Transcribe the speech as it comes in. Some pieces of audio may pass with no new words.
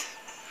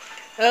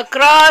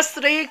Across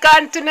three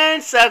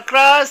continents,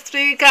 across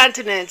three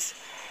continents.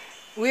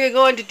 We're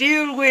going to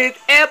deal with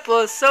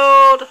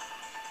episode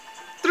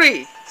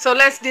 3. So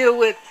let's deal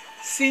with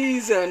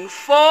season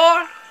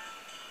 4,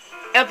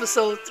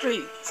 episode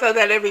 3, so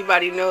that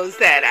everybody knows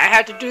that. I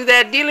have to do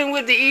that dealing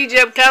with the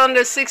Egypt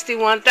calendar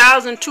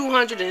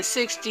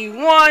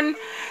 61,261.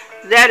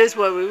 That is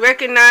what we're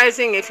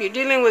recognizing. If you're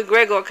dealing with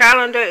Gregor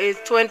calendar, it's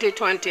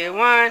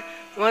 2021.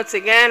 Once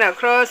again,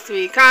 across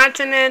three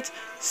continents,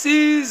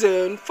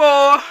 season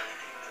 4,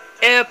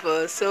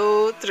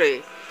 episode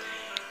 3.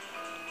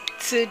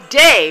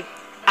 Today,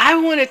 I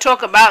want to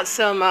talk about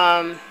some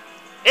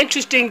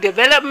interesting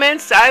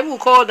developments. I will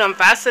call them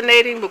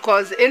fascinating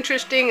because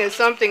interesting is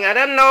something I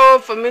don't know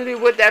familiar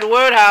with that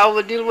word. How I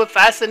would deal with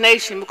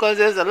fascination because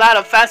there's a lot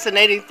of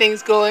fascinating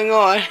things going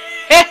on.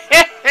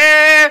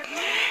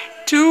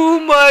 Too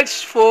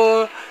much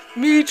for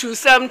me to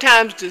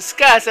sometimes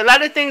discuss. A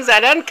lot of things I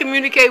don't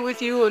communicate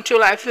with you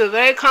until I feel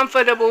very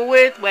comfortable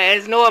with, where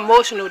there's no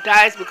emotional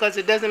ties, because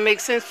it doesn't make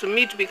sense for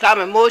me to become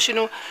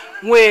emotional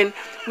when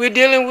we're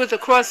dealing with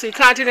across the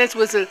continents,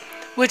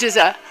 which is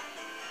a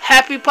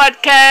happy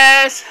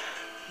podcast,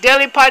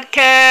 daily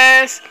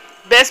podcast,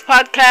 best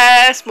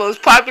podcast,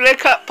 most popular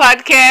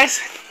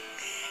podcast.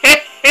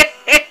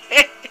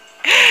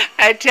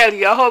 I tell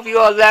you, I hope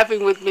you're all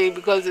laughing with me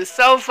because it's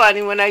so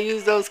funny when I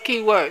use those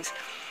keywords.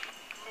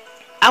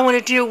 I want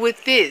to deal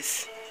with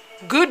this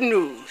good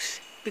news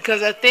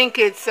because I think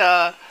it's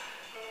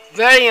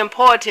very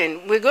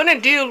important. We're going to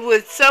deal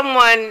with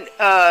someone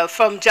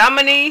from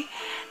Germany,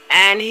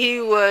 and he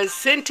was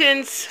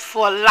sentenced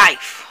for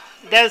life.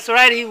 That's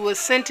right, he was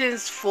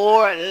sentenced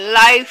for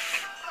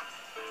life.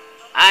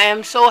 I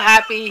am so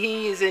happy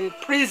he is in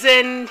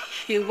prison.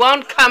 He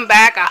won't come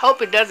back. I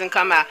hope it doesn't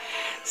come out.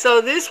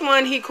 So this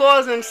one, he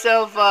calls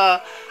himself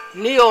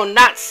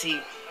neo-Nazi.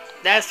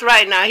 That's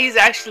right. Now, he's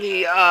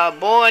actually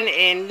born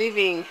and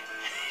living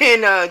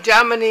in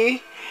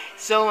Germany.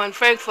 So in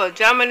Frankfurt,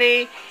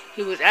 Germany,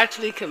 he was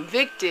actually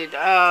convicted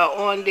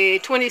on the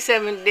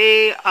 27th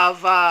day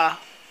of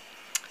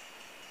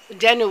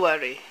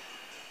January.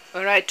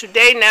 All right,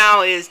 today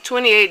now is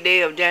 28th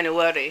day of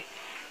January,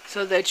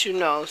 so that you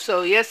know.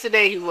 So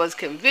yesterday he was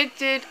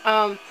convicted.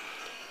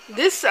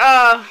 This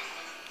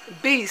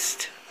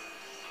beast,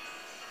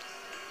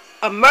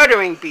 a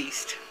murdering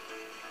beast,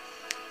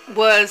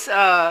 was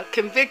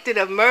convicted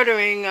of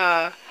murdering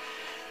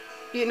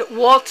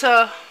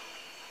Walter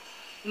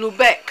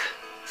Lübeck.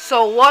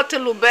 So Walter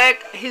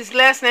Lübeck, his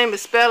last name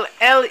is spelled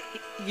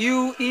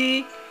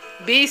Luebcke.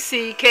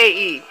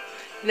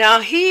 Now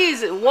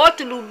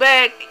Walter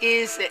Lübeck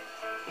is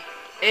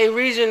a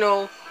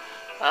regional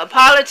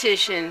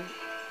politician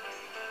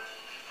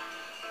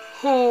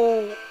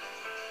who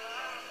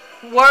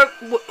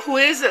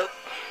is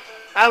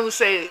I would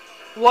say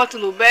Walter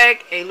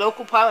Lübeck, a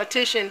local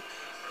politician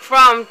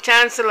from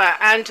Chancellor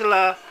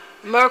Angela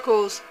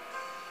Merkel's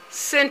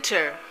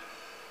center.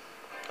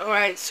 All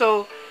right,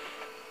 so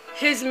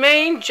his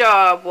main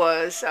job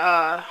was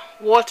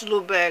Walter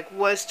Lübeck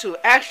was to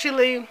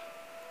actually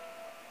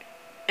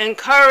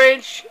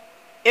encourage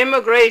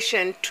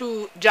immigration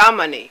to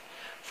Germany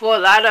for a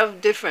lot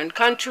of different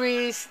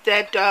countries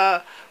that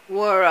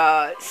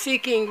were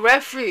seeking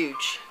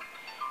refuge,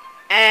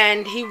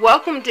 and he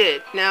welcomed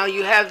it. Now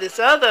you have this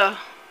other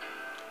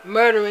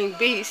murdering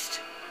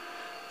beast,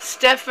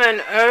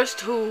 Stefan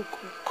Ernst, who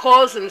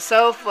calls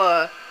himself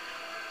a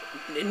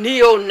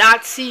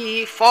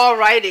neo-Nazi,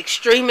 far-right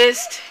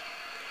extremist.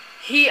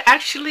 He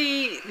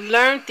actually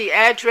learned the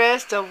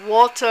address of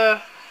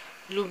Walter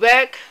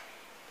Lübeck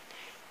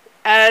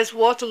as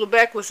Walter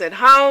Lübeck was at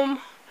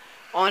home.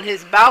 On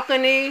his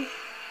balcony,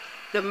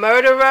 the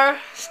murderer,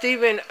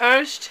 Stefan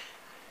Ernst,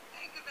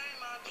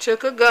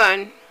 took a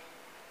gun,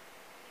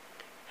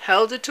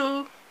 held it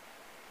to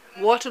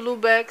Walter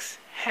Lübeck's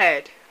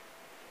head,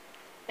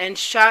 and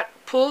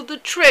pulled the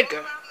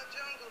trigger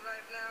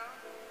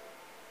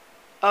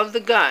of the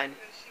gun.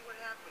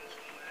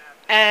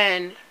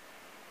 And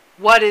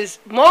what is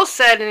most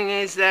saddening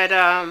is that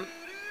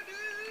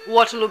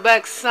Walter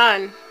Lübeck's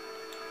son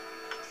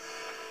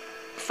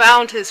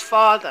found his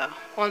father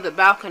on the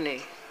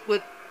balcony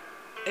with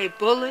a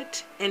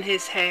bullet in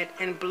his head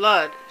and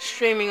blood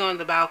streaming on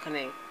the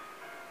balcony.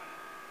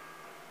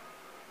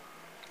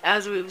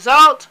 As a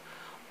result,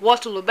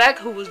 Walter Lübeck,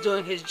 who was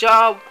doing his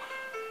job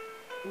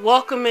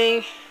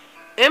welcoming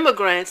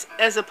immigrants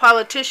as a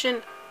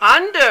politician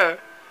under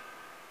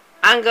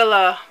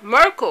Angela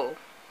Merkel,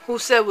 who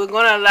said we're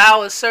going to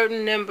allow a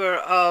certain number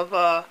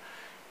of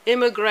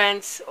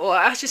immigrants, or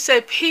I should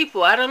say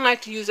people, I don't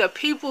like to use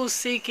people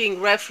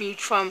seeking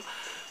refuge from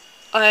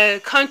a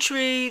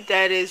country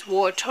that is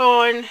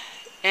war-torn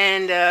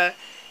and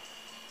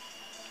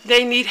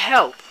they need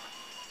help.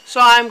 So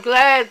I'm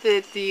glad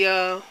that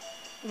the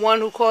one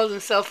who calls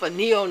himself a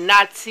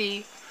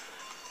neo-Nazi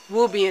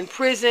will be in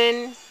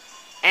prison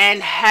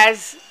and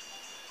has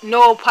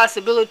no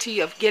possibility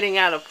of getting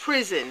out of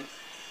prison.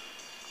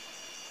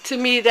 To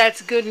me,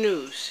 that's good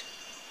news.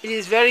 It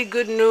is very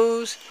good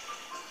news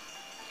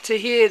to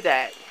hear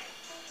that.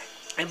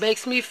 It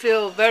makes me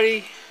feel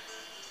very,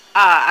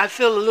 I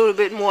feel a little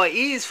bit more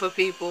ease for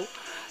people.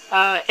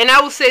 And I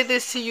will say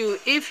this to you,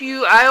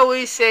 I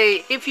always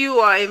say, if you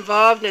are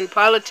involved in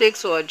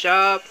politics or a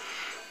job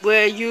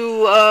where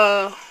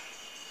your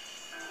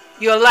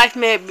life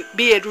may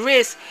be at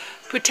risk,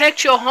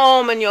 protect your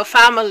home and your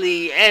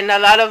family. And a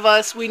lot of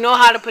us, we know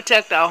how to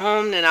protect our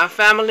home and our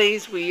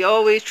families. We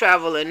always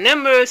travel in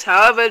numbers.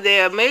 However,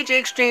 there are major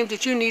extremes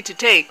that you need to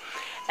take.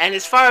 And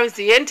as far as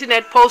the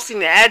internet posting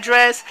the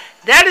address,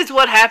 that is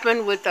what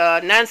happened with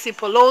Nancy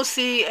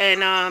Pelosi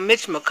and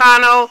Mitch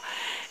McConnell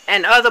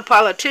and other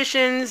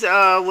politicians,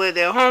 where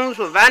their homes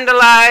were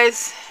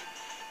vandalized.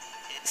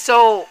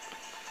 So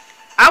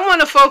I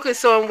want to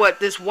focus on what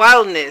this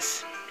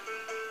wildness.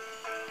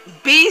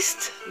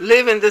 Beasts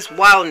live in this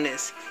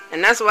wildness.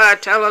 And that's why I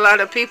tell a lot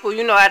of people,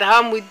 at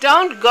home, we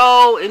don't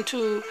go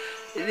into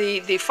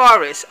the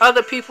forest.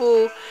 Other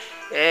people,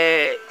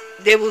 they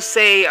will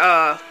say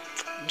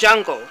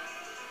jungle.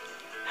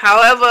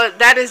 However,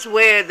 that is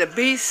where the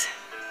beasts,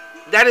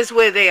 that is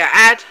where they are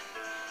at.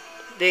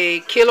 They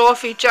kill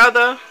off each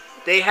other.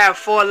 They have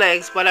 4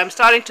 legs. But I'm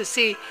starting to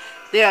see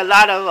there are a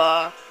lot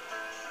of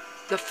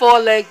the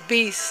 4-legged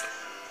beasts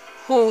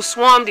who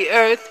swarm the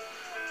earth.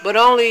 But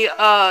only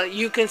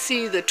you can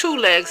see the 2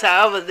 legs.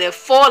 However, their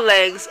 4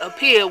 legs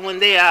appear when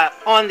they are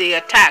on the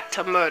attack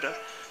to murder.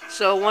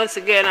 So once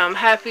again, I'm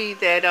happy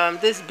that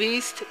this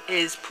beast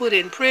is put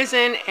in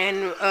prison,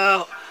 and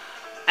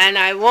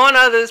I warn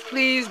others,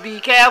 please be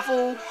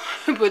careful.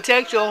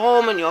 Protect your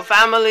home and your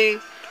family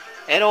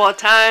at all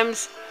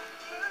times.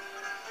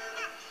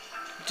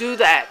 Do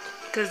that,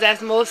 because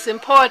that's most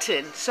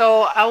important.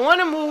 So I want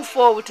to move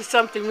forward to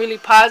something really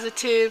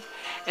positive.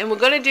 And we're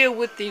going to deal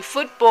with the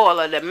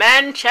footballer, the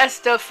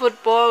Manchester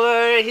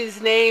footballer.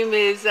 His name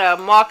is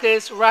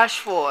Marcus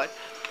Rashford.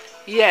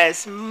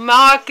 Yes,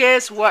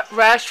 Marcus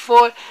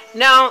Rashford.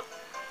 Now,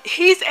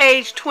 he's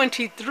age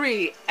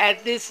 23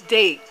 at this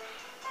date.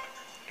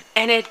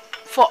 And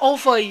for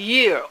over a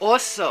year or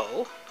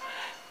so,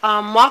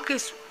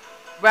 Marcus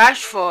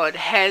Rashford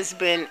has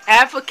been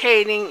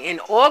advocating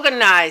and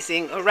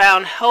organizing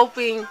around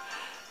helping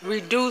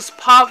reduce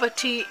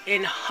poverty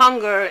and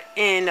hunger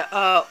in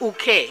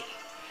UK.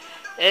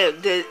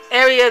 The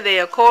area they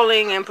are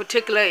calling in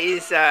particular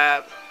is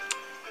where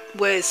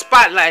it's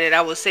spotlighted,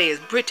 I would say, is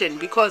Britain,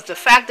 because the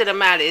fact of the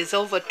matter is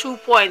over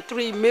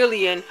 2.3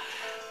 million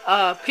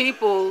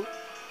people,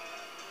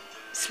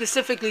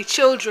 specifically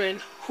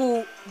children,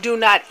 who do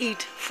not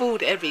eat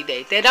food every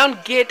day. They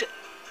don't get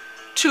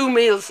 2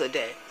 meals a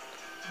day.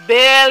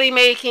 Barely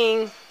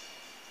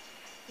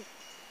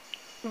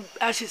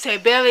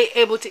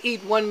able to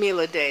eat 1 meal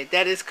a day.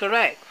 That is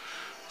correct.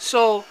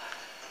 So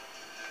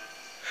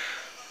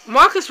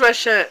Marcus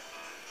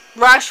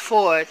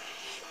Rashford,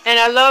 and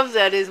I love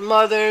that his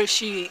mother,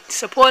 she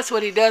supports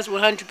what he does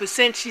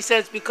 100%. She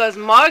says, because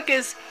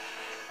Marcus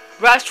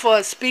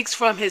Rashford speaks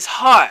from his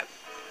heart.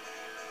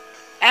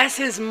 As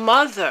his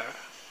mother,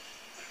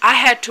 I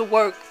had to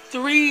work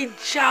 3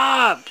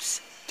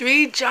 jobs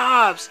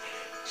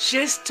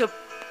just to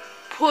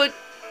put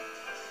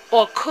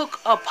or cook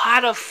a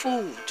pot of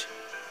food.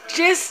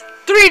 Just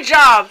 3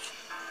 jobs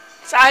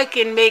so I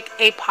can make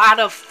a pot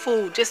of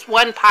food, just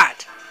 1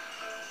 pot.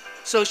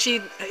 So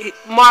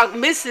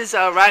Mrs.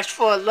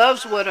 Rashford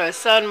loves what her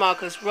son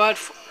Marcus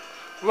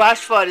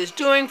Rashford is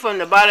doing from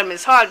the bottom of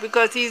his heart,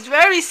 because he's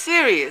very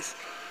serious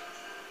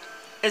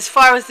as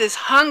far as this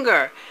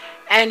hunger.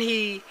 And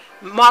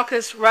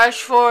Marcus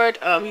Rashford,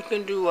 you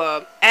can do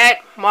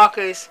at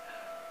Marcus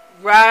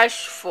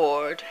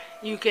Rashford.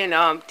 You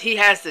can he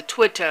has the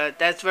Twitter.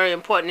 That's very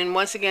important. And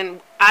once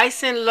again, I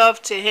send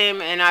love to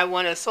him, and I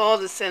want us all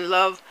to send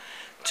love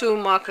to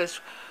Marcus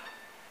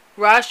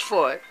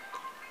Rashford.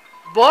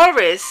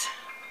 Boris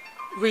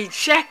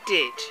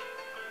rejected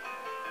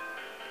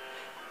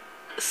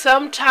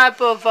some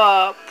type of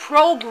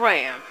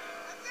program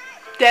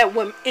that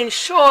would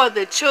ensure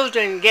the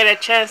children get a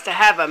chance to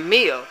have a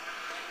meal,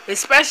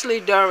 especially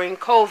during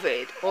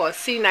COVID or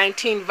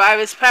C-19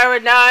 virus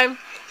paradigm.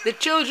 The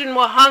children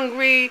were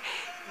hungry.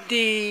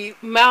 The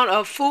amount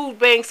of food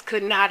banks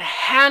could not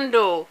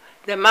handle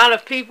the amount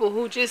of people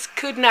who just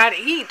could not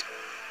eat.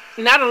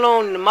 Not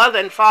alone the mother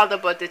and father,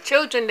 but the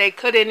children, they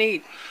couldn't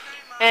eat.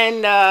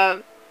 And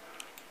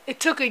it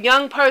took a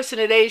young person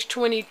at age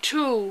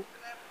 22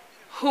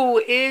 who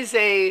is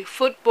a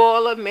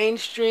footballer,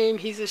 mainstream,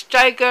 he's a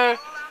striker,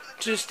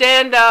 to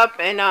stand up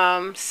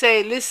and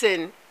say,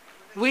 listen,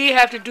 we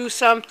have to do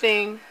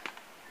something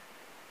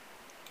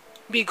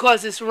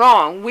because it's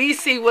wrong. We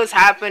see what's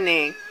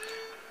happening.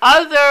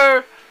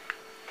 And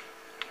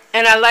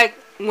I like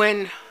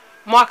when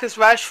Marcus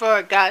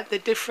Rashford got the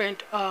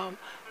different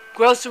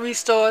grocery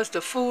stores,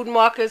 the food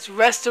markets,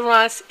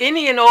 restaurants,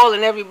 any and all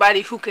and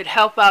everybody who could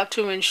help out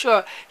to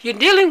ensure. You're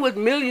dealing with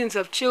millions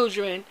of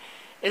children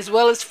as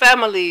well as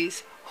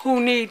families who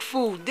need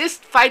food. This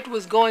fight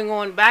was going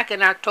on back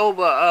in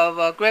October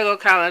of Gregor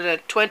calendar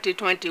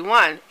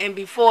 2021, and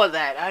before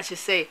that, I should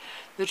say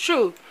the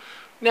truth.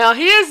 Now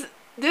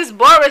this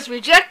Boris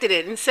rejected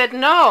it and said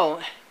no.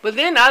 But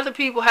then other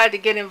people had to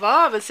get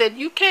involved and said,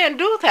 you can't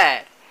do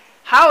that.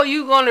 How are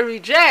you going to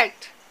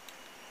reject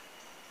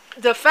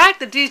the fact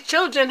that these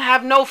children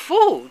have no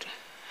food?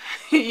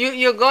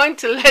 You're going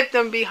to let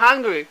them be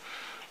hungry.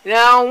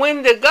 Now,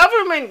 when the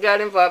government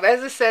got involved,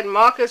 as I said,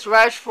 Marcus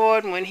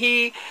Rashford, when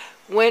he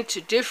went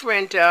to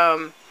different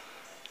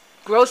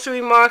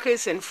grocery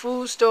markets and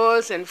food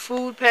stores and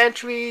food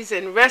pantries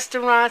and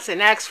restaurants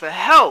and asked for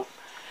help,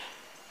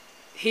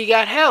 he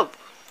got help.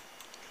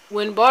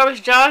 When Boris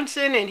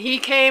Johnson and he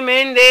came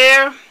in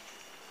there,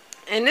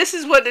 and this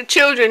is what the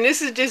children,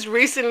 this is just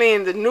recently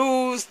in the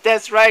news,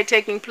 that's right,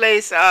 taking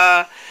place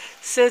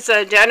since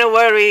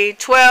January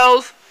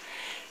 12th.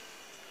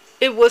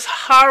 It was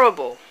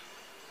horrible.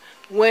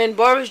 When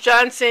Boris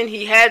Johnson,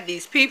 he had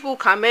these people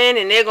come in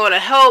and they're going to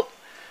help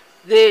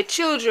the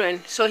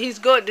children. So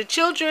the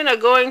children are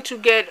going to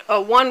get a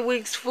 1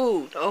 week's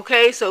food.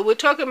 Okay, so we're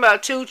talking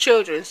about 2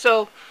 children.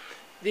 So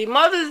the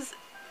mothers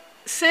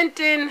sent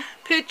in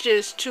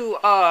pictures to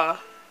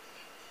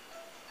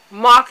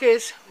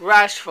Marcus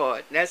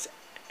Rashford.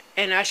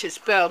 And I should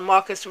spell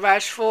Marcus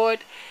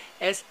Rashford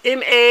as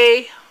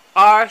M-A-R-C-U-S,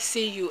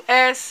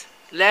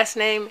 last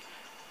name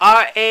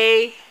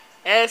R-A-S-H-F-O-R-D.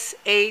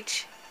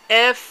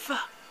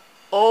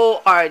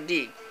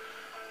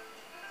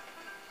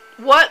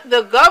 What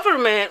the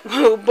government,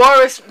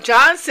 Boris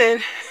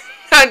Johnson,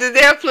 under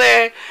their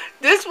plan,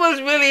 this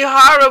was really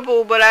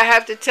horrible, but I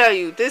have to tell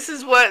you, this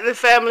is what the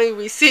family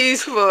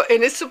receives for,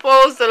 and it's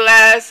supposed to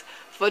last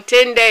for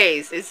 10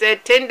 days. It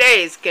said 10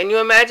 days. Can you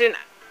imagine?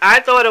 I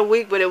thought a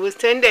week, but it was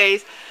 10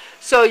 days.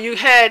 So you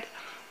had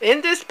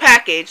in this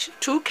package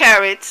 2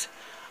 carrots,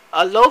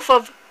 a loaf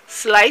of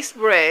sliced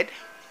bread,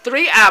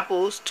 3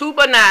 apples, 2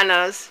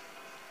 bananas,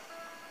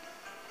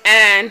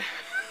 and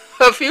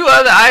a few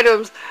other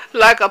items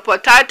like a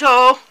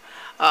potato,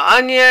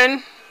 an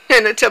onion,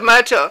 and a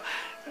tomato.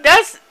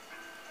 That's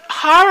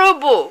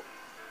horrible.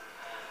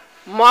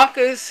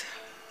 Marcus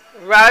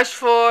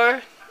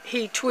Rashford,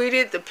 he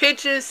tweeted the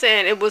pictures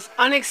saying it was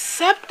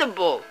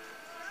unacceptable.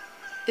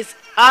 It's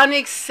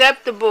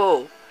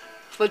unacceptable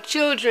for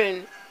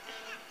children.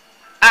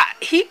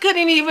 He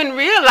couldn't even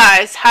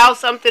realize how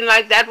something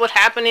like that would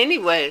happen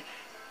anyway.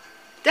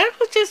 That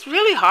was just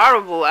really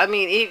horrible. I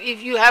mean,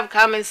 if you have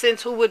common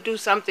sense, who would do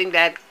something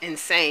that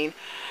insane?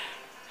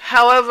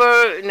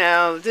 However,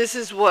 now this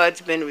is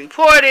what's been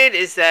reported,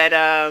 is that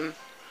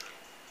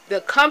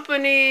the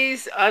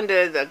companies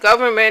under the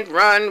government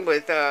run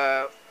with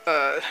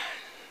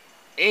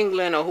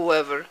England or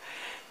whoever,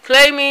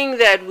 claiming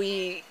that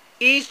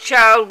each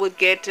child would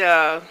get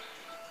a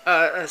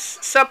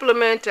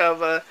supplement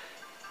of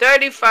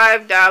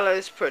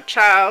 $35 per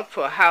child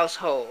per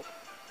household.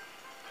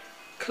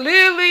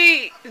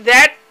 Clearly,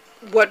 that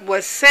what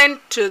was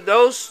sent to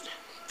those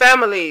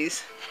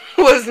families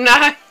was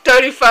not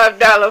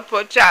 $35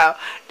 per child.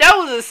 That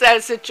was a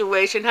sad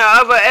situation.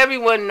 However,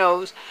 everyone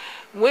knows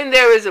when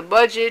there is a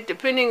budget,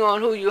 depending on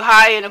who you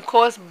hire, and of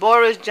course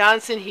Boris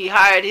Johnson, he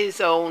hired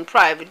his own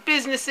private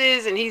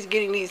businesses and he's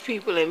getting these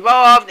people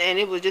involved, and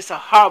it was just a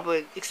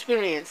horrible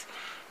experience.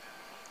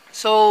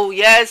 So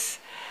yes,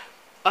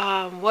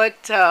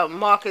 what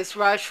Marcus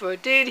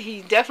Rashford did,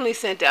 he definitely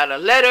sent out a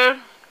letter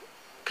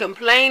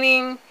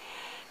complaining,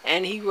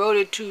 and he wrote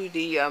it to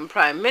the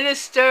Prime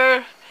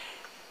Minister.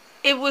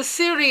 It was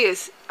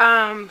serious.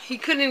 He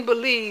couldn't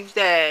believe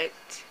that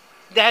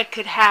that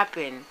could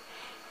happen.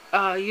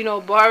 You know,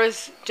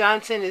 Boris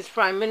Johnson is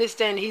Prime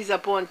Minister, and he's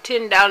up on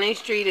 10 Downing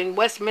Street in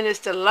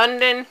Westminster,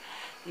 London.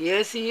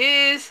 Yes, he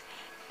is.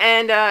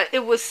 And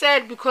it was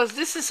said, because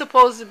this is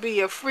supposed to be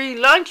a free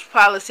lunch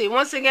policy.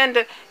 Once again,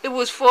 it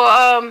was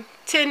for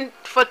 10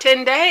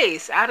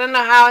 days. I don't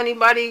know how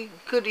anybody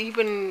could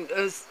even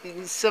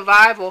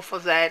survive off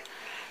of that.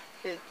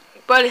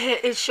 But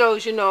it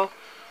shows, you know,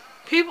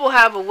 people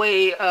have a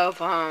way of,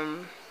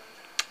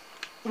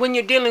 when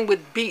you're dealing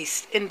with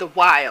beasts in the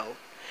wild,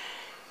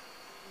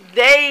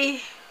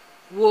 they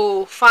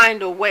will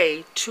find a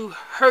way to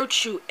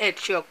hurt you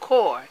at your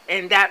core,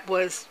 and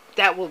that's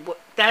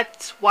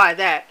why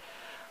that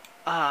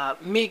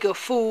meager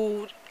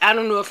food, I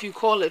don't know if you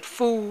call it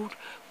food,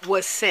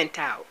 was sent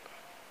out.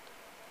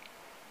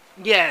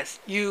 Yes,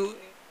 the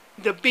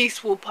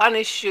beast will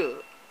punish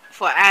you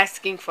for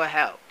asking for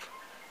help.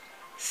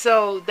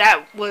 So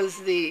that's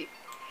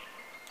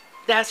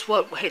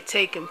what had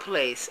taken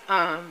place.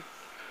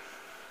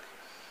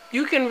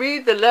 You can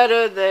read the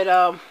letter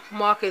that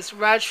Marcus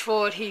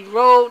Rashford, he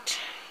wrote.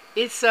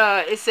 It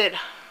said,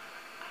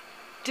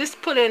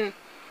 just put in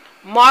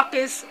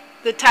Marcus,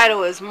 the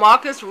title is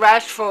Marcus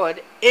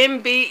Rashford,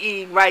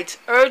 MBE, writes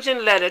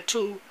urgent letter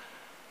to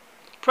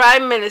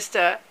Prime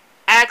Minister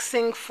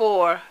asking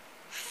for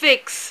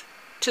fix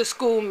to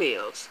school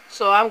meals.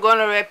 So I'm going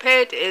to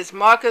repeat, is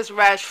Marcus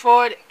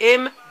Rashford,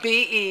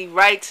 MBE,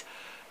 writes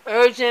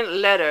urgent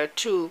letter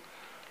to,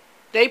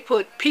 they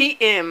put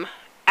PM,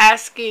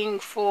 asking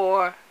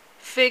for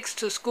fix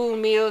to school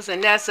meals,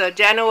 and that's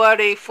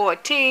January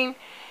 14,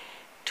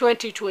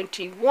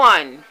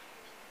 2021.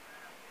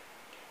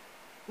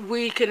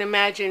 We can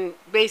imagine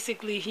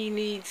basically he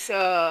needs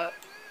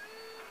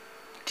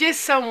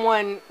just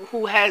someone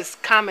who has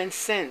common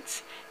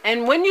sense.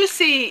 And when you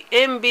see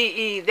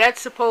MBE,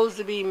 that's supposed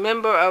to be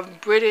member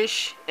of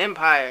British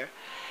Empire.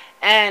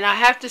 And I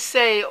have to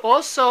say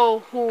also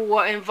who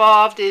were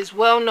involved is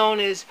well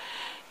known as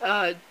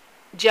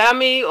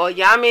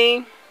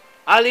Yami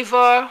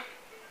Oliver,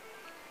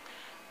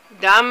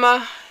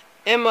 Dama,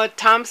 Emma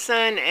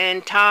Thompson,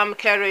 and Tom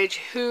Kerridge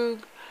Hugh,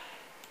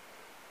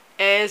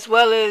 as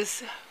well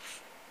as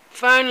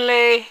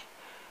Fernley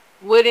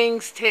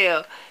Whitting's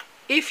Tale.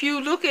 If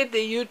you look at the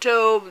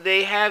YouTube,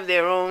 they have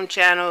their own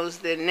channels.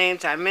 The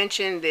names I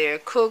mentioned, they're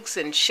cooks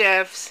and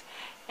chefs,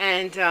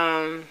 and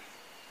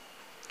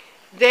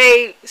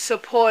they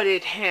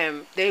supported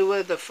him. They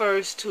were the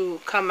first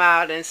to come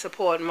out and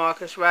support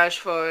Marcus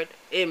Rashford,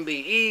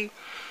 MBE,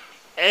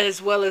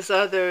 as well as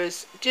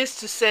others, just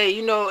to say,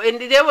 you know, and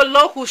there were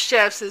local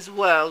chefs as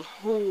well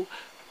who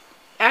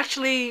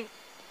actually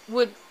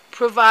would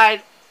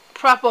provide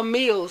proper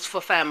meals for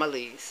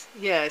families.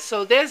 Yeah,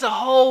 so there's a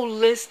whole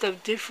list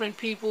of different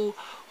people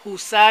who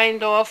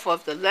signed off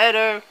of the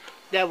letter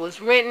that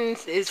was written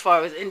as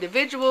far as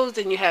individuals.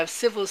 Then you have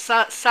civil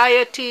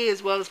society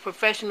as well as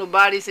professional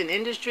bodies in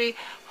industry.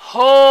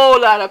 Whole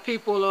lot of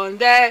people on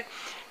that.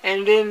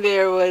 And then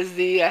there was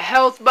the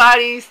health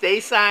bodies.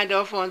 They signed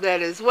off on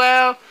that as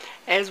well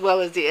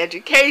as the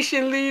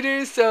education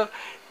leaders. So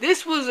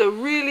this was a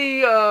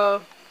really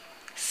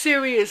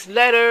serious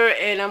letter,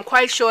 and I'm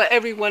quite sure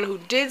everyone who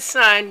did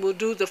sign will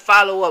do the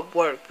follow-up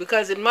work,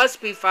 because it must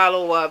be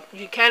follow-up.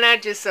 You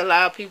cannot just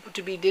allow people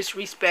to be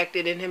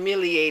disrespected and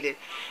humiliated.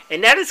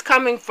 And that is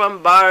coming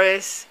from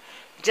Boris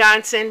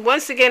Johnson.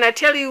 Once again, I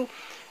tell you,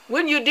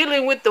 when you're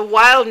dealing with the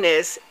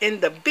wildness and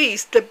the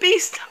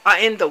beasts are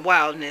in the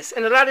wildness.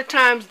 And a lot of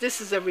times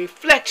this is a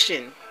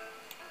reflection.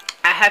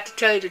 I have to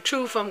tell you the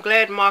truth. I'm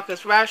glad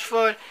Marcus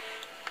Rashford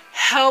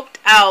helped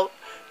out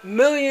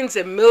millions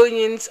and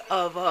millions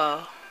of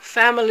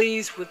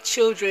families with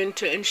children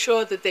to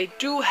ensure that they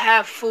do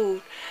have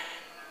food,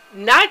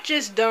 not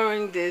just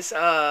during this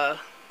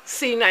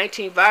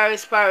C-19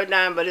 virus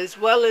paradigm, but as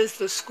well as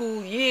the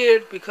school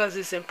year, because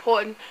it's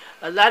important.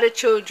 A lot of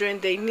children,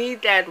 they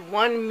need that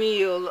one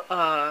meal,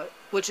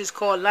 which is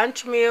called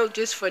lunch meal,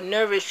 just for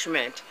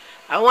nourishment.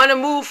 I want to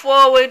move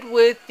forward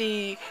with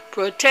the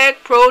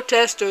Protect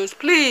Protesters,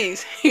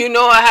 please. You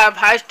know, I have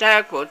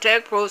hashtag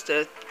Protect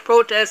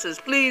Protesters,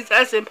 please.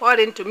 That's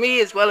important to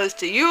me as well as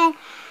to you.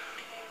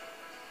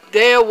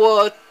 There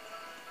were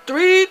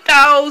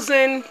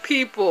 3,000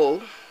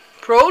 people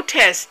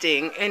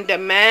protesting and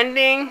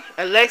demanding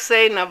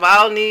Alexei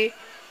Navalny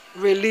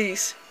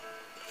release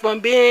from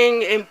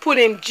being put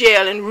in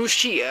jail in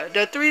Russia.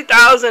 The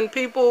 3,000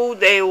 people,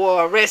 they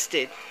were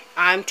arrested.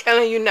 I'm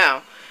telling you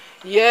now.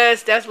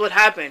 Yes, that's what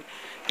happened.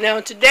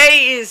 Now,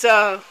 today is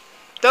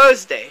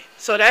Thursday,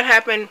 so that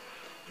happened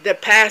the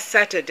past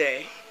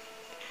Saturday.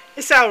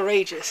 It's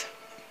outrageous.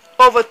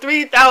 Over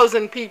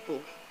 3,000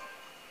 people.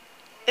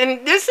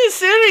 And this is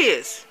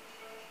serious.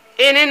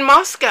 And in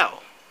Moscow.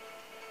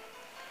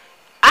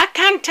 I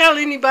can't tell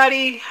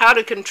anybody how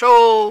to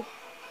control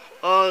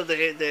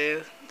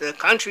the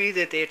country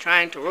that they're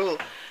trying to rule.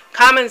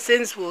 Common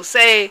sense will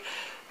say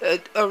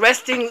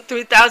arresting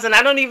 3,000.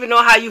 I don't even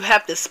know how you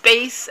have the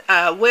space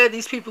where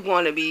these people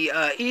going to be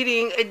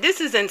eating. This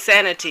is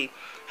insanity.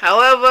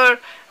 However,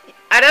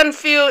 I don't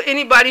feel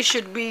anybody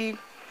should be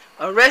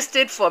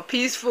arrested for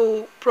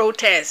peaceful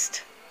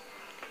protest.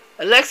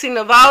 Alexei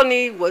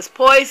Navalny was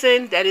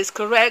poisoned. That is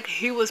correct.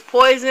 He was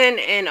poisoned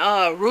in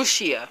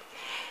Russia.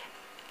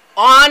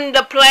 On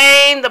the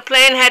plane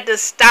had to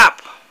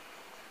stop.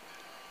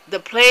 The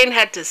plane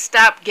had to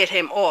stop, get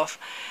him off.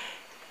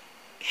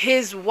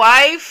 His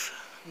wife,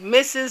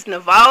 Mrs.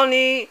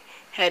 Navalny,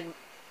 had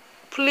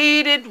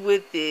pleaded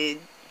with the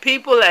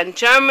people in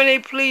Germany,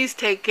 please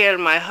take care of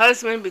my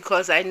husband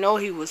because I know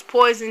he was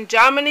poisoned.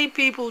 Germany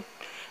people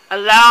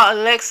allow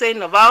Alexei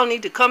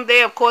Navalny to come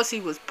there. Of course, he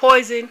was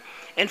poisoned.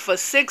 And for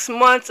 6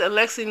 months,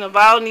 Alexei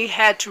Navalny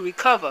had to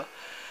recover.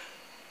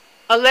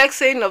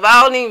 Alexei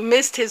Navalny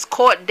missed his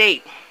court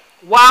date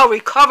while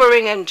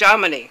recovering in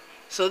Germany.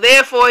 So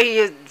therefore, he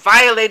has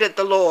violated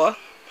the law,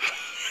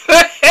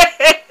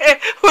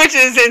 which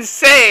is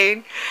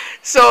insane.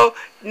 So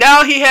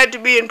now he had to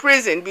be in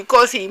prison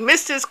because he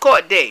missed his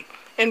court date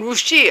in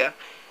Russia.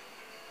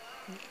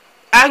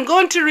 I'm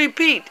going to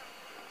repeat.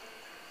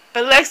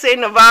 Alexei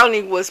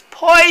Navalny was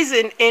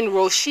poisoned in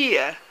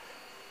Russia.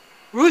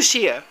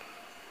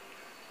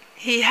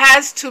 He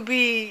has to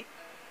be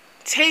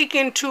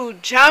taken to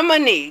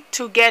Germany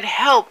to get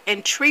help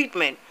and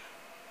treatment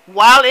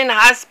while in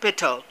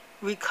hospital,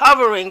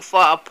 recovering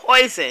for a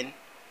poison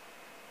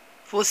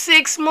for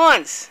 6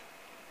 months.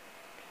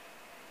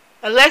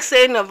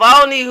 Alexei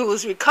Navalny, who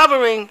was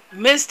recovering,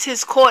 missed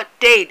his court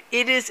date.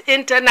 It is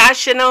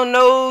international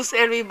news.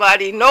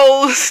 Everybody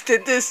knows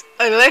that this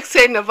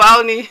Alexei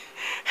Navalny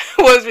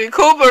was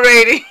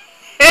recuperating.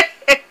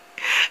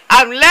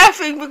 I'm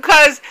laughing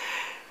because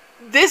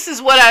this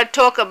is what I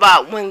talk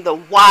about when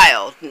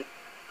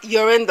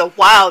you're in the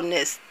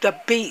wildness, the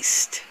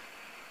beast,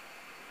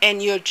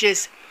 and you're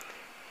just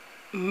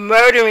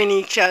murdering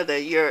each other.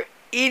 You're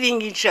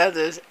eating each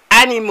other's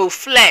animal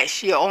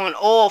flesh. You're on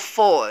all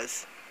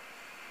fours.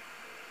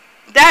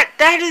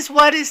 That is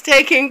what is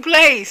taking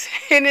place,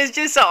 and it's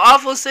just an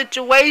awful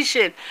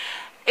situation.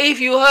 If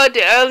you heard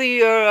the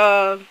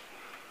earlier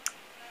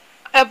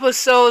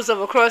episodes of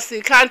Across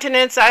the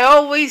Continents, I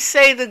always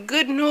say the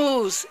good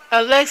news.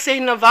 Alexei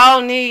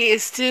Navalny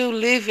is still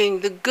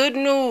living. The good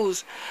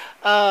news.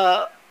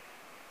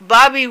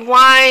 Bobby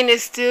Wine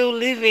is still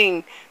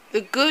living.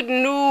 The good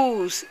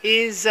news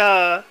is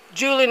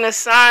Julian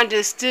Assange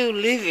is still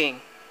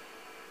living.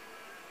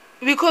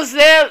 Because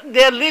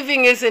their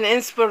living is an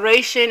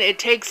inspiration. It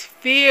takes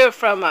fear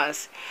from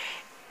us.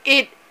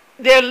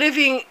 Their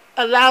living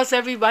allows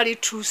everybody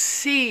to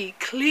see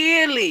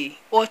clearly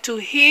or to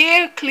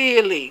hear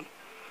clearly.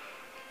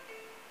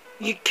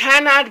 You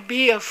cannot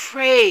be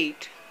afraid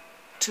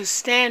to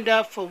stand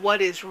up for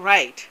what is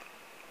right.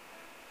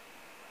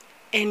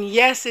 And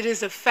yes, it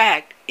is a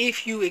fact.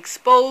 If you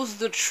expose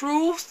the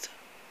truth,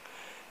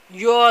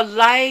 your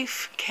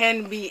life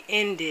can be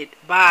ended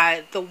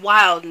by the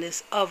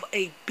wildness of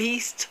a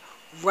beast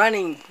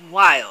running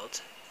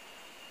wild.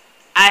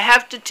 I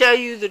have to tell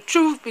you the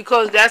truth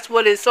because that's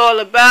what it's all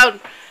about.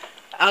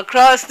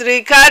 Across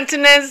the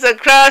continents,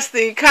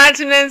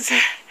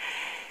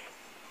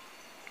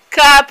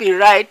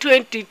 Copyright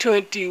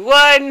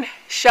 2021,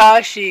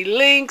 Shashi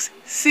Links,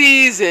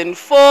 Season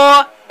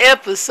 4,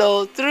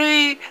 Episode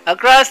 3,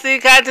 Across the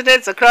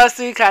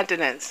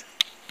Continents.